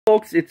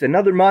Folks, it's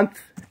another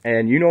month,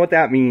 and you know what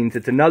that means.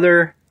 It's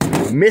another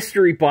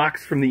mystery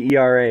box from the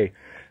ERA.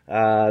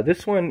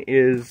 This one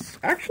is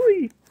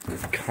actually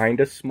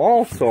kind of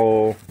small,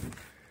 so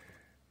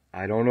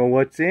I don't know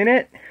what's in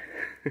it,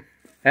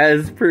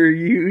 as per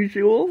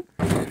usual.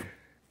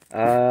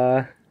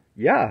 Yeah,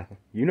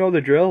 you know the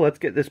drill. Let's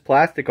get this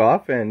plastic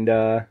off, and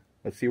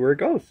let's see where it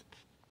goes.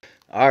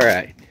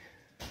 Alright,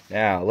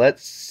 now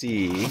let's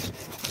see.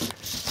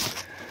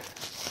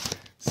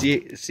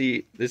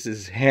 See, this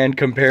is hand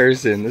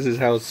comparison. This is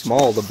how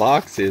small the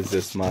box is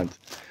this month.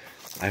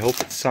 I hope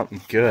it's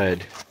something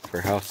good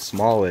for how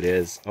small it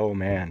is. Oh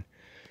man,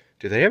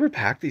 do they ever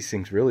pack these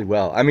things really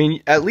well? I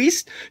mean, at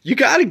least you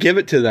gotta give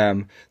it to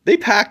them. They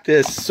pack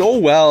this so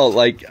well.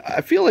 Like,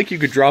 I feel like you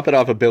could drop it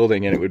off a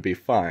building and it would be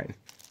fine.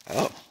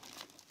 Oh.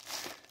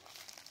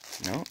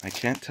 No, I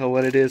can't tell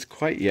what it is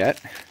quite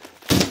yet.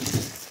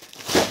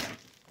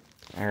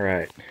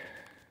 Alright.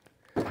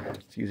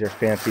 Let's use our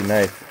fancy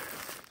knife.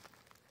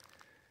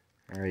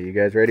 Alright, you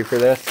guys ready for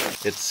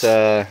this? It's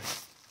a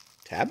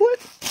tablet?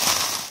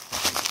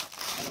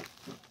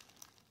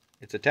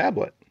 It's a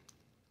tablet.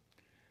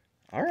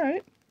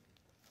 Alright.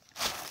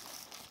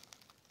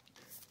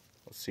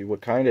 Let's see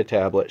what kind of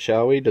tablet,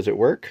 shall we? Does it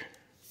work?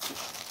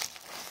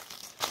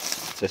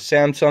 It's a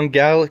Samsung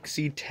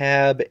Galaxy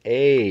Tab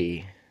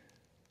A.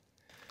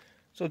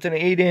 So it's an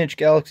 8-inch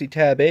Galaxy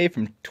Tab A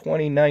from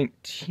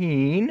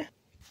 2019.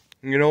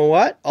 You know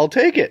what? I'll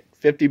take it.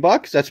 50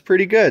 bucks, that's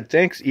pretty good.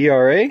 Thanks,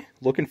 ERA.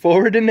 Looking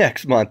forward to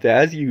next month,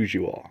 as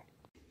usual.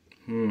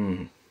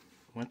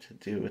 What to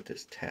do with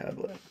this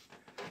tablet?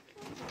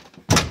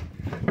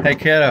 Hey,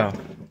 kiddo.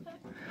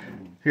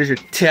 Here's your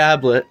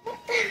tablet.